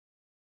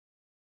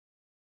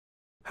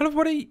Hello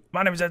everybody,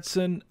 my name is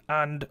Edson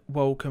and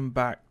welcome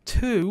back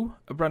to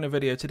a brand new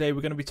video. Today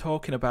we're going to be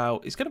talking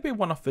about, it's going to be a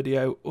one-off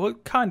video, or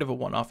kind of a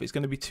one-off. It's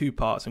going to be two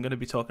parts. I'm going to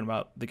be talking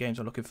about the games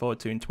I'm looking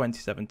forward to in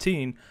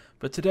 2017,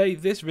 but today,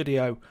 this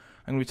video,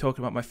 I'm going to be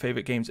talking about my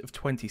favourite games of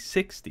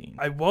 2016.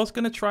 I was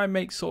going to try and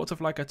make sort of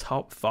like a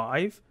top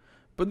 5,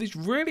 but there's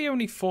really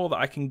only 4 that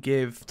I can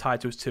give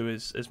titles to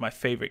as my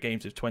favourite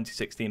games of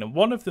 2016, and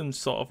one of them's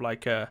sort of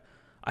like a,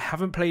 I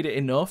haven't played it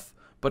enough,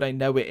 but I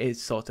know it is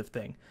sort of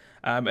thing.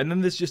 And then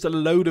there's just a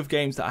load of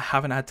games that I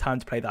haven't had time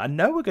to play that I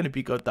know are going to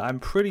be good, that I'm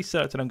pretty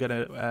certain I'm going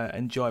to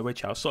enjoy,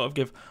 which I'll sort of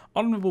give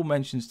honourable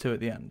mentions to at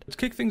the end. To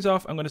kick things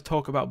off, I'm going to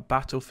talk about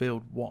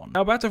Battlefield 1.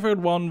 Now, Battlefield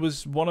 1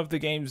 was one of the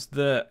games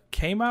that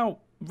came out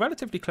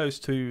relatively close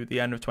to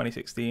the end of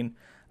 2016.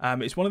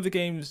 It's one of the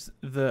games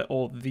that,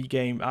 or the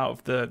game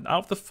out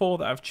of the 4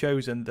 that I've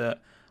chosen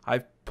that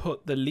I've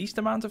put the least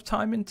amount of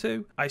time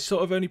into. I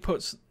sort of only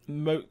put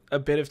a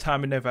bit of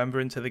time in November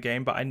into the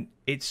game, but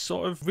it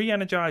sort of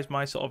re-energized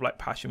my sort of like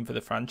passion for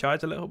the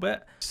franchise a little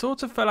bit.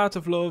 Sort of fell out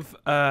of love.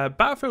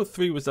 Battlefield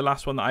 3 was the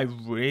last one that I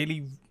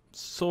really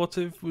sort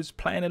of was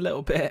playing a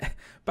little bit.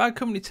 Bad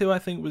Company 2 I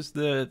think was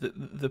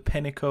the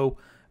pinnacle.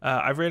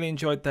 I really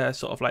enjoyed their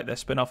sort of like their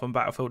spin-off on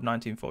Battlefield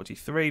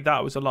 1943.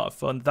 That was a lot of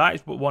fun. That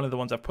is one of the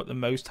ones I've put the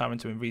most time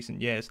into in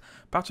recent years.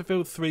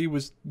 Battlefield 3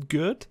 was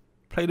good.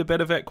 Played a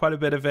bit of it, quite a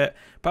bit of it.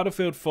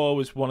 Battlefield 4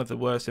 was one of the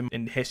worst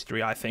in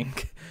history, I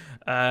think.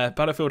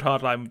 Battlefield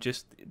Hardline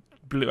just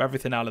blew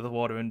everything out of the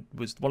water and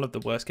was one of the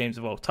worst games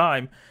of all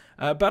time.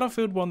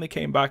 Battlefield 1, they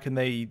came back and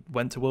they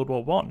went to World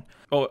War 1.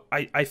 Or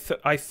I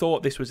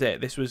thought this was it.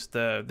 This was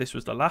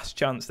the last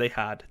chance they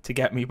had to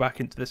get me back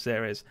into the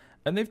series,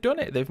 and they've done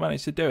it. They've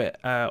managed to do it.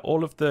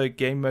 All of the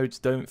game modes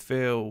don't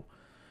feel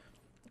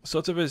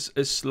sort of as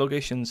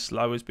sluggish and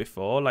slow as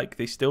before. Like,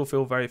 they still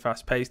feel very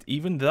fast paced,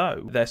 even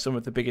though they're some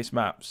of the biggest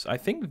maps. I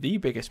think the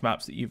biggest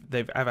maps that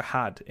they've ever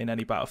had in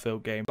any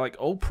Battlefield game. Like,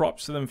 all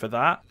props to them for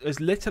that. As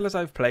little as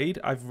I've played,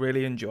 I've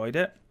really enjoyed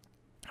it.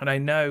 And I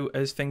know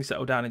as things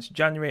settle down into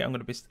January, I'm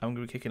gonna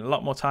be kicking a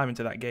lot more time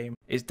into that game.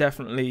 It's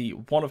definitely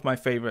one of my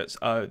favorites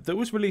that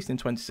was released in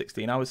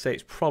 2016. I would say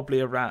it's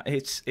probably around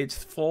its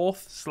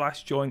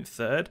 4th/joint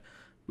 3rd,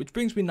 which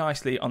brings me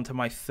nicely onto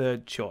my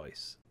 3rd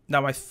choice. Now,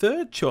 my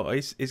 3rd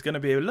choice is going to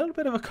be a little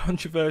bit of a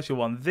controversial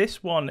one.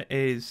 This one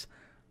is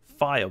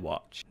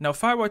Firewatch. Now,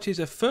 Firewatch is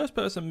a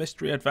first-person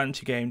mystery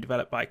adventure game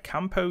developed by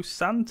Campo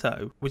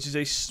Santo, which is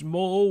a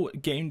small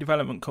game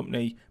development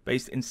company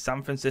based in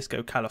San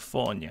Francisco,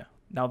 California.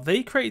 Now,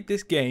 they created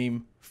this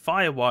game,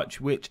 Firewatch,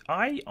 which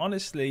I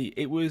honestly,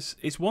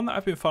 it's one that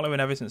I've been following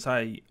ever since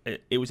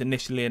it was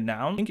initially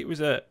announced. I think it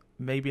was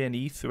maybe an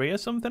E3 or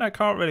something. I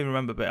can't really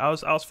remember, but I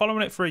was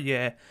following it for a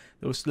year.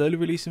 They were slowly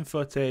releasing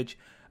footage,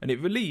 and it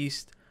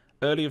released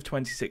early of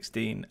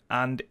 2016,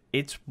 and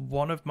it's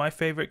one of my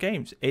favorite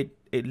games. It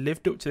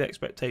lived up to the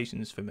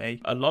expectations for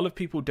me. A lot of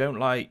people don't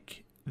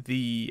like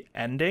the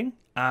ending,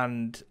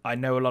 and I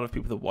know a lot of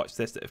people that watch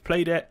this that have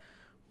played it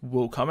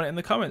will comment in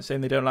the comments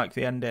saying they don't like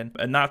the ending,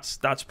 and that's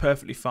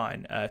perfectly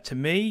fine. To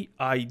me,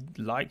 I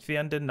liked the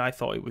ending, and I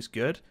thought it was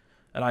good,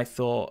 and I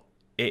thought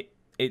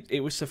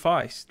it was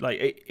sufficed.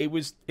 Like, it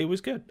was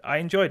good. I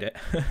enjoyed it.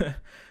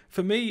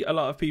 For me, a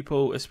lot of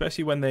people,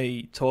 especially when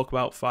they talk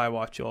about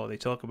Firewatch or they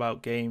talk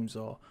about games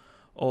or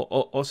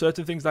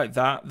certain things like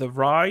that, the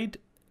ride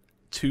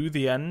to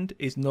the end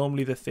is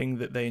normally the thing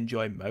that they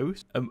enjoy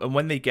most. And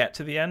when they get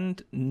to the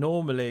end,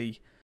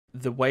 normally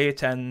the way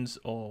it ends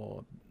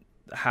or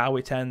how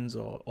it ends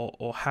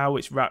or how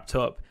it's wrapped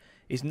up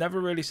is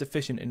never really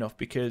sufficient enough,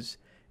 because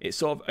it's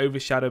sort of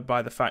overshadowed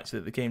by the fact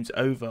that the game's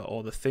over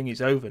or the thing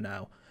is over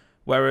now.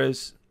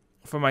 Whereas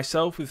for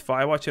myself with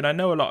Firewatch, and I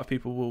know a lot of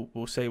people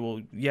will say,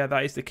 well, yeah,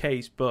 that is the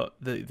case, but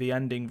the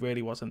ending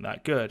really wasn't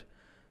that good.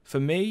 For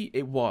me,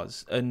 it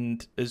was.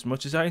 And as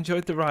much as I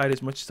enjoyed the ride,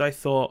 as much as I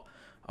thought,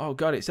 oh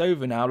God, it's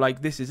over now,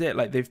 like, this is it,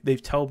 like,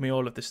 they've told me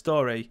all of the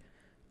story,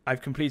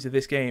 I've completed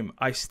this game,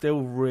 I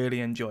still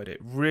really enjoyed it.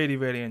 Really,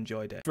 really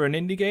enjoyed it. For an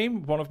indie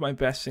game, one of my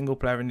best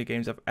single-player indie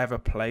games I've ever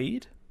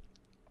played.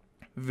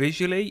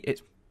 Visually,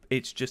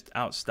 it's just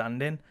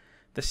outstanding.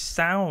 The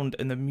sound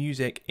and the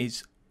music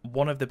is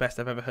one of the best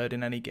I've ever heard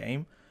in any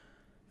game.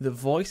 The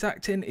voice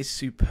acting is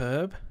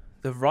superb.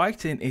 The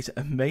writing is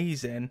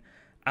amazing.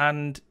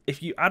 And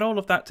if you add all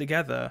of that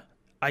together,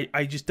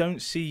 I just don't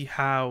see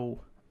how...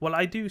 Well,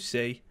 I do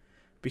see,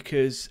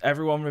 because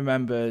everyone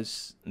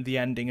remembers the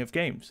ending of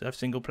games, of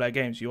single-player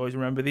games. You always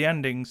remember the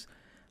endings,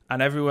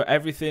 and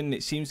everything,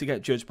 it seems to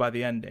get judged by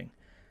the ending.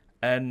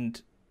 And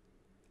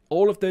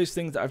all of those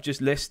things that I've just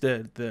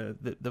listed,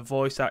 the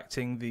voice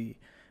acting, the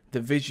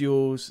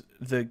visuals,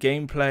 the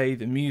gameplay,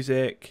 the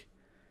music,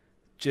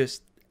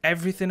 just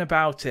everything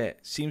about it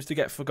seems to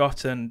get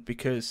forgotten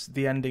because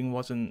the ending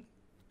wasn't,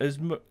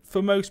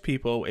 for most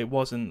people, it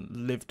wasn't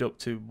lived up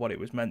to what it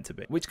was meant to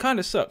be. Which kind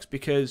of sucks,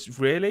 because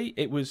really,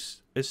 it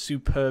was a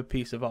superb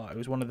piece of art. It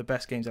was one of the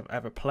best games I've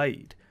ever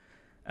played.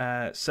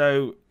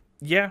 So,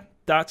 yeah,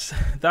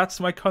 that's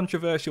my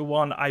controversial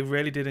one. I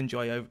really did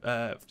enjoy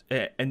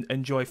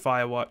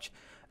Firewatch.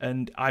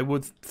 and I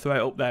would throw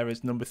it up there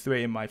as number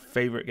 3 in my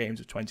favourite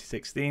games of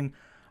 2016.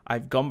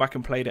 I've gone back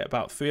and played it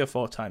about 3 or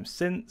 4 times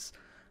since.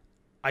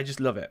 I just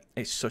love it.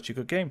 It's such a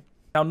good game.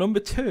 Now, number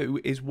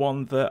 2 is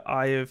one that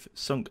I have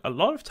sunk a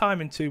lot of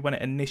time into when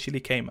it initially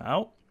came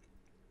out.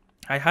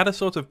 I had a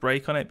sort of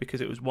break on it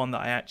because it was one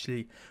that I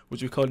actually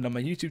was recording on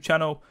my YouTube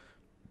channel,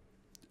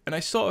 and I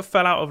sort of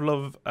fell out of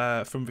love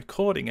from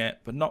recording it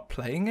but not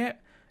playing it.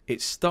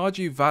 It's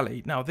Stardew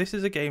Valley. Now, this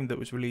is a game that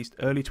was released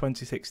early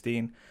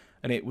 2016,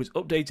 and it was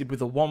updated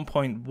with a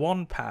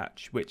 1.1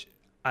 patch, which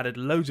added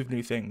loads of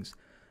new things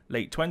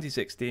late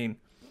 2016,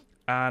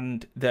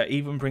 and they're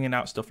even bringing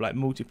out stuff like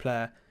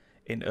multiplayer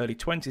in early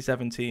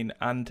 2017,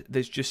 and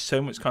there's just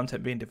so much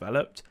content being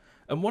developed.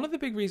 And one of the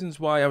big reasons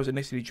why I was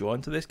initially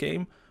drawn to this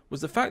game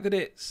was the fact that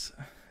it's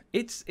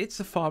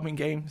a farming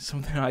game,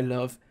 something I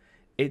love.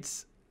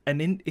 It's an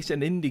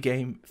indie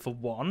game for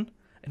one,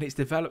 and it's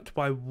developed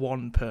by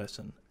one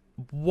person.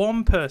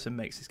 One person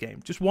makes this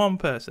game, just one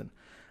person,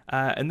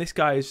 and this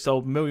guy has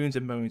sold millions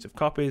and millions of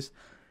copies.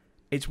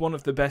 It's one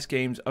of the best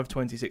games of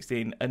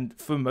 2016, and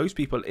for most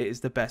people, it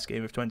is the best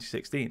game of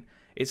 2016.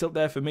 It's up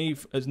there for me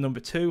as number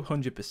 2,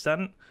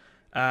 100%.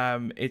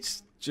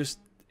 It's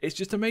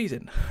just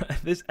amazing.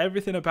 There's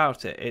everything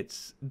about it.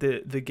 It's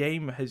the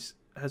game has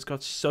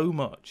got so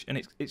much, and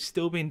it's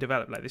still being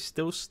developed. Like, there's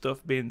still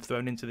stuff being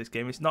thrown into this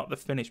game. It's not the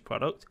finished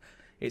product.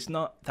 It's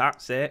not,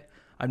 that's it,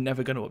 I'm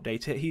never going to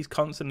update it. He's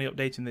constantly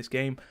updating this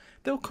game.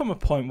 There'll come a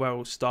point where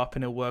he'll stop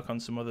and he'll work on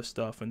some other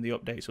stuff, and the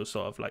updates will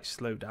sort of like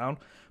slow down.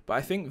 But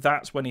I think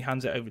that's when he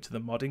hands it over to the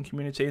modding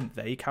community and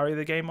they carry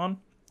the game on.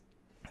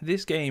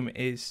 This game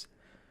is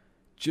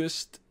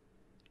just,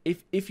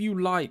 if you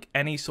like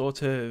any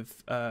sort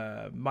of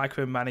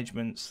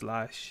micromanagement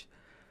slash,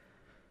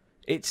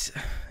 it's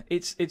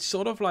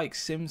sort of like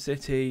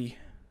SimCity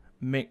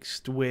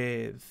mixed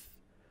with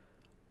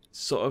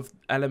sort of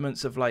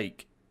elements of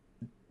like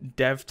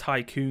dev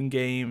tycoon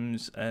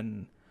games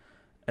and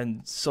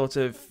sort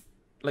of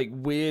like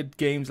weird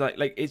games,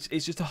 like it's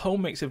just a whole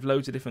mix of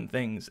loads of different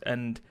things,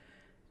 and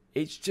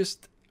it's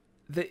just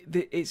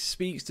it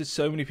speaks to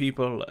so many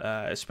people,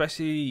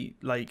 especially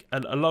like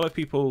a lot of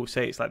people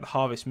say it's like the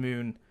Harvest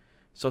Moon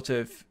sort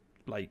of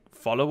like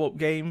follow-up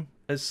game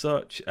as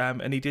such,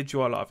 and he did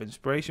draw a lot of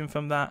inspiration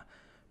from that.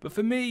 But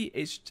for me,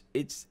 it's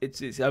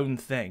its own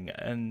thing,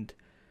 and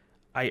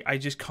I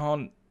just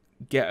can't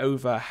get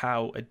over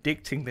how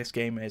addicting this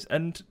game is.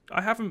 And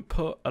I haven't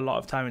put a lot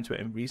of time into it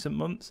in recent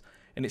months,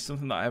 and it's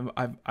something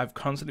that I've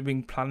constantly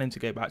been planning to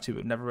go back to,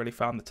 but never really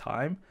found the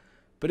time.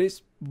 But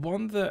it's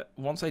one that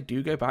once I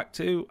do go back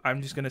to,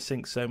 I'm just going to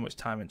sink so much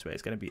time into it.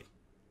 It's going to be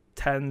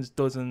tens,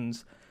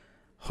 dozens,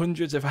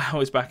 hundreds of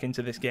hours back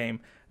into this game,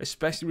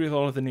 especially with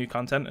all of the new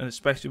content, and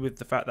especially with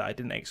the fact that I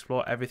didn't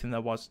explore everything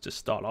there was to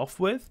start off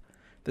with.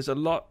 There's a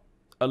lot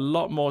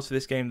more to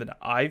this game than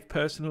I've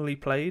personally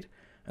played,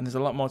 and there's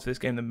a lot more to this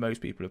game than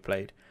most people have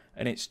played.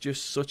 And it's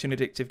just such an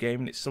addictive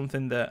game, and it's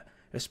something that,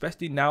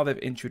 especially now they've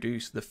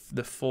introduced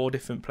the 4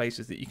 different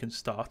places that you can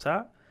start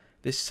at,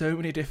 there's so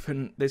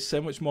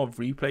much more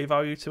replay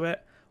value to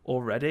it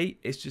already.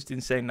 It's just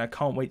insane, and I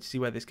can't wait to see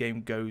where this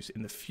game goes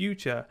in the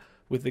future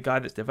with the guy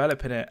that's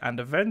developing it. And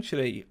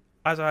eventually,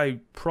 as I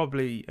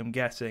probably am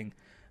guessing,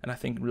 and I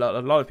think a lot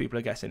of people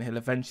are guessing, he'll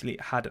eventually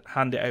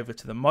hand it over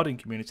to the modding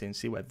community and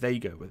see where they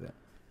go with it.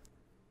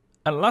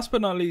 And last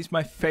but not least,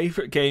 my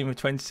favourite game of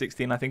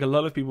 2016. I think a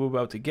lot of people will be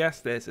able to guess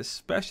this,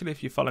 especially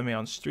if you follow me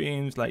on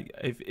streams. Like,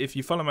 if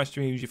you follow my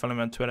streams, you follow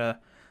me on Twitter,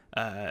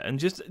 and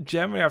just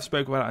generally I've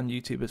spoken about it on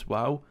YouTube as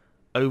well.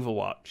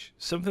 Overwatch.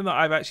 Something that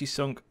I've actually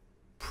sunk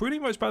pretty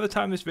much by the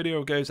time this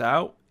video goes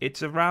out.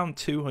 It's around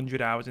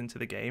 200 hours into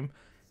the game,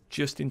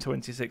 just in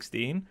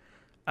 2016.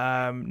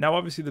 Now,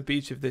 obviously, the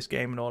beta of this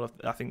game and all of,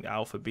 I think the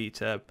alpha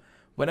beta,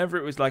 whenever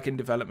it was like in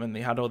development,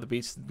 they had all the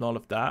betas and all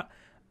of that.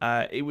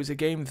 It was a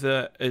game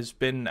that has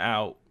been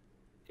out,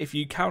 if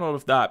you count all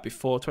of that,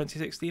 before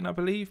 2016, I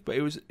believe, but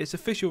its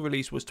official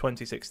release was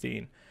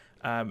 2016,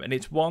 and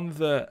it's one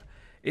that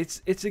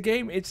it's a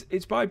game.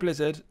 It's by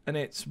Blizzard, and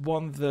it's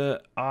one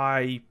that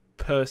I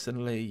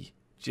personally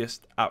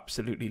just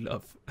absolutely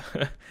love.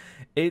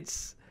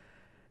 It's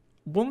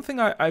one thing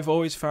I've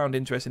always found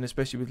interesting,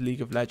 especially with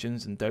League of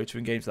Legends and Dota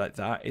and games like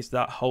that, is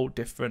that whole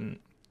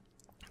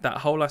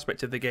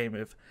aspect of the game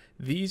of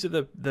these are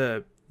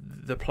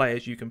the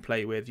players you can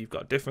play with. You've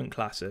got different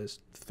classes,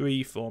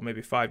 3, 4,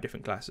 maybe 5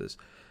 different classes,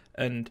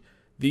 and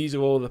these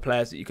are all the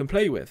players that you can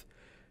play with.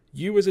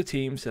 You as a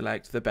team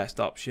select the best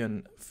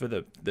option for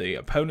the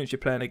opponents you're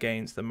playing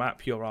against, the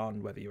map you're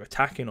on, whether you're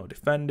attacking or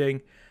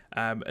defending,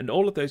 and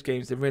all of those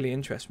games that really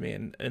interest me,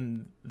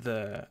 and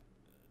the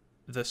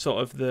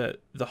sort of the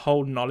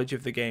whole knowledge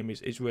of the game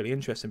is really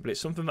interesting. But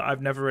it's something that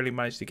I've never really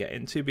managed to get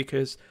into,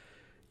 because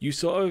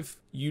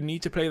you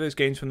need to play those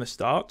games from the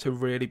start to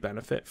really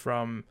benefit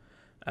from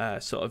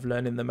sort of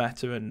learning the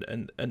meta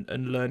and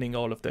learning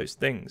all of those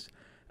things.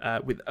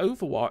 With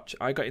Overwatch,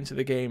 I got into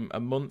the game a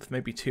month,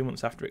 maybe 2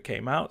 months after it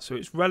came out, so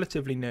it's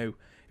relatively new.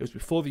 It was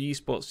before the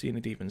esports scene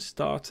had even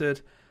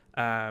started,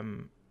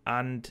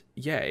 and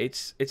yeah,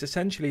 it's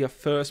essentially a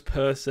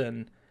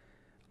first-person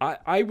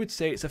I would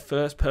say it's a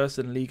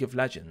first-person League of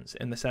Legends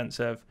in the sense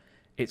of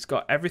it's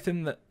got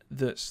everything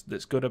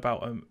that's good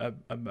about a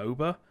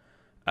MOBA,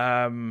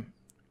 and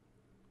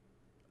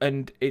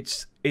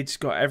it's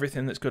got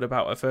everything that's good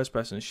about a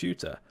first-person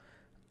shooter,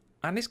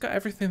 and it's got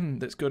everything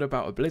that's good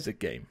about a Blizzard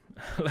game.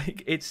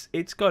 Like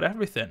it's got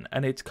everything,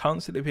 and it's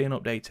constantly being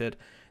updated.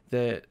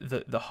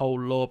 The whole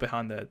lore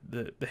behind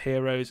the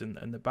heroes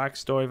and the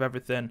backstory of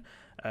everything,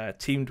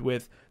 teamed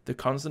with the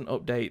constant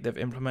update. They've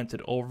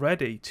implemented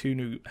already 2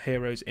 new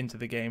heroes into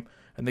the game,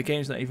 and the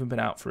game's not even been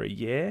out for a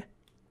year.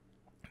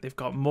 They've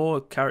got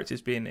more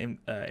characters being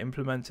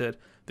implemented,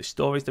 the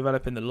story's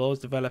developing, the lore's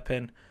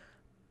developing,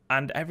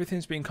 and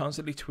everything's being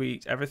constantly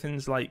tweaked.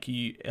 Everything's like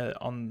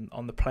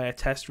on the player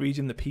test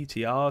region, the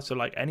PTR. So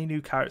like any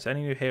new characters,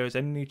 any new heroes,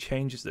 any new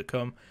changes that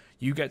come,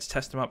 you get to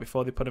test them out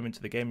before they put them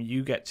into the game.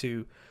 You get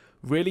to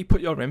really put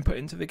your input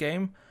into the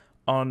game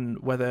on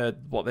whether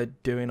what they're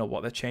doing or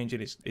what they're changing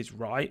is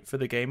right for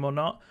the game or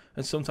not.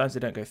 And sometimes they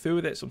don't go through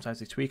with it. Sometimes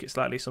they tweak it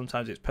slightly.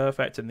 Sometimes it's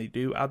perfect and they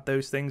do add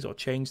those things or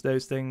change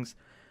those things.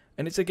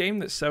 And it's a game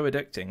that's so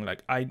addicting.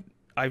 Like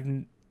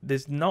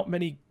there's not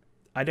many.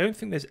 I don't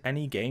think there's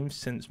any games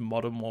since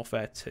Modern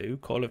Warfare 2,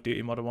 Call of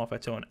Duty Modern Warfare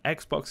 2 on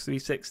Xbox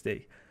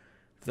 360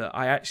 that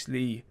I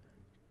actually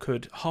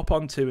could hop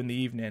onto in the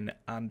evening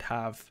and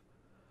have.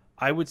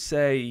 I would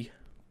say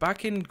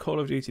back in Call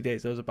of Duty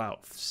days, there was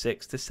about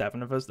 6 to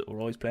 7 of us that were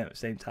always playing at the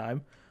same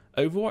time.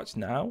 Overwatch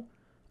now,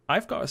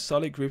 I've got a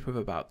solid group of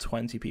about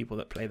 20 people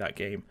that play that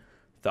game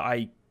that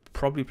I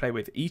probably play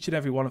with. Each and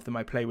every one of them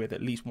I play with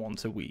at least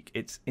once a week.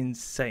 It's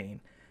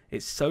insane.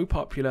 It's so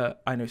popular.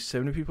 I know so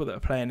many people that are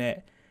playing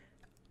it.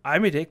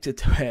 I'm addicted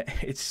to it.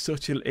 It's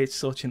such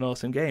an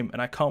awesome game,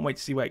 and I can't wait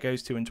to see where it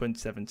goes to in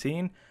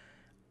 2017.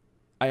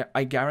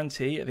 I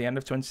guarantee at the end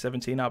of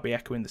 2017 I'll be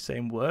echoing the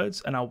same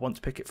words, and I'll want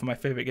to pick it for my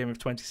favorite game of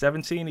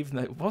 2017, even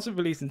though it wasn't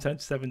released in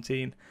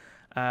 2017.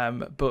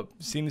 But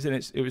seeing as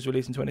it was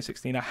released in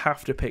 2016, I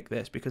have to pick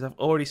this because I've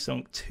already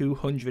sunk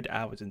 200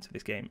 hours into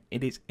this game.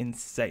 It is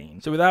insane.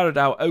 So without a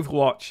doubt,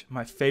 Overwatch,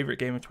 my favorite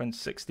game of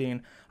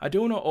 2016. I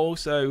do want to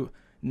also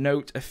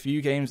note a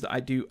few games that I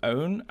do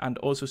own, and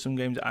also some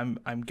games that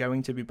I'm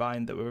going to be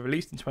buying that were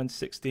released in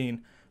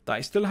 2016 that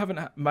I still haven't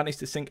managed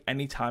to sink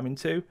any time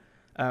into.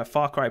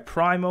 Far Cry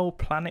Primal,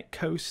 Planet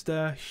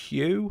Coaster,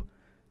 Hue,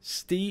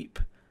 Steep,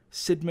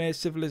 Sid Meier's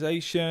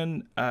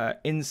Civilization,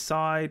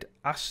 Inside,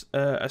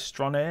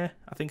 Astroneer,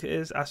 I think it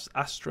is,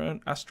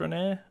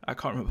 Astroneer, I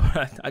can't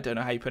remember, I don't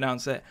know how you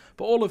pronounce it,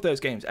 but all of those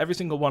games, every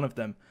single one of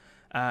them,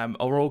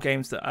 are all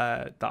games that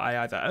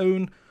I either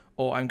own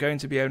or I'm going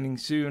to be owning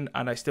soon,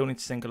 and I still need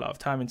to sink a lot of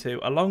time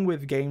into, along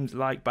with games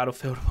like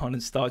Battlefield 1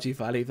 and Stardew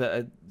Valley that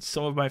are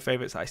some of my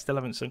favourites that I still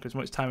haven't sunk as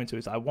much time into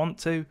as I want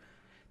to.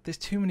 There's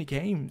too many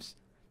games.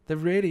 There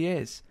really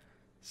is.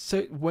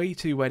 So way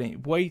too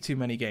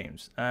many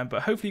games.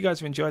 But hopefully you guys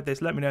have enjoyed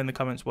this. Let me know in the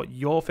comments what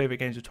your favourite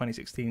games of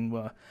 2016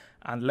 were,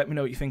 and let me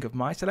know what you think of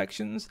my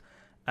selections.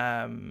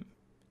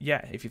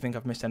 Yeah, if you think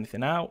I've missed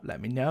anything out, let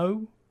me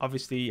know.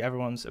 Obviously,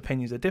 everyone's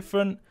opinions are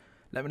different.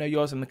 Let me know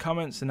yours in the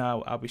comments, and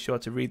I'll be sure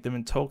to read them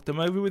and talk them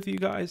over with you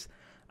guys.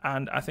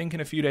 And I think in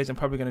a few days I'm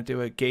probably going to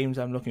do a games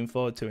I'm looking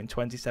forward to in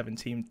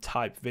 2017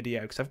 type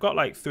video, because I've got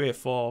like 3 or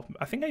 4,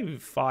 I think maybe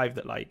 5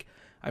 that like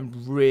I'm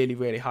really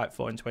hyped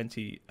for in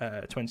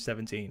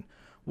 2017.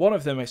 One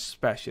of them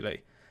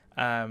especially.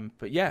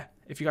 But yeah,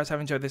 if you guys have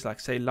enjoyed this, like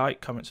I say,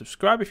 like, comment,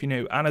 subscribe if you're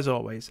new, and as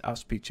always, I'll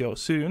speak to you all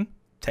soon.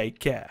 Take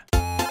care.